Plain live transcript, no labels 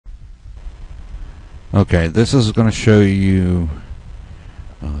Okay, this is going to show you.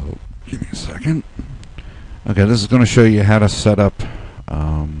 Give me a second. Okay, this is going to show you how to set up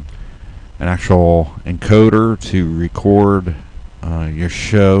an actual encoder to record your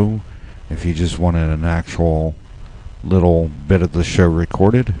show. If you just wanted an actual little bit of the show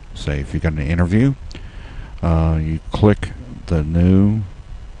recorded, say if you got an interview, you click the new,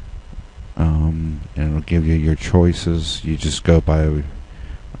 and it'll give you your choices. You just go by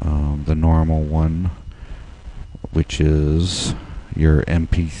the normal one, which is your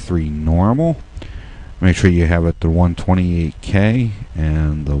MP3 normal. Make sure you have it the 128K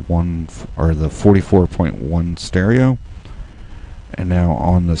and the 44.1 stereo. And now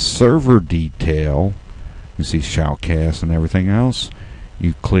on the server detail, you see shoutcast and everything else.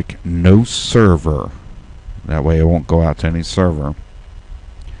 You click no server. That way it won't go out to any server.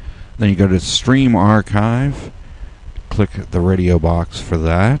 Then you go to stream archive. Click the radio box for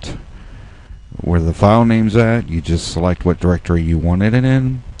that. Where the file name's at, you just select what directory you wanted it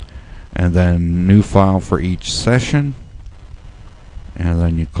in, and then new file for each session, and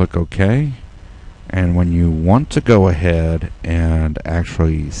then you click OK. And when you want to go ahead and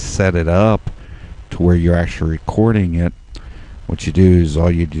actually set it up to where you're actually recording it, what you do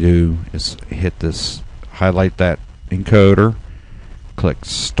is hit this, highlight that encoder, click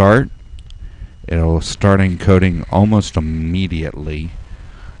start. It'll start encoding almost immediately,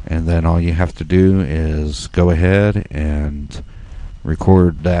 and then all you have to do is go ahead and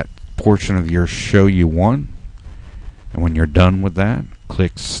record that portion of your show you want. And when you're done with that,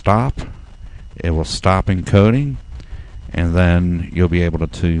 click stop. It will stop encoding, and then you'll be able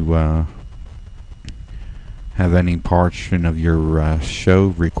to have any portion of your show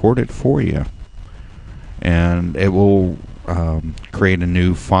recorded for you. And it will create a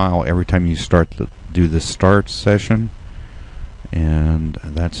new file every time you do the start session. And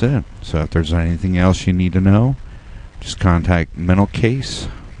that's it. So if there's anything else you need to know, just contact Mental Case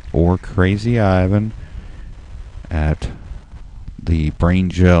or Crazy Ivan at the Brain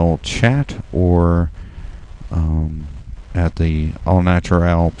Gel chat, or at the All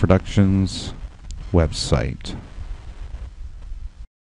Natural Productions website.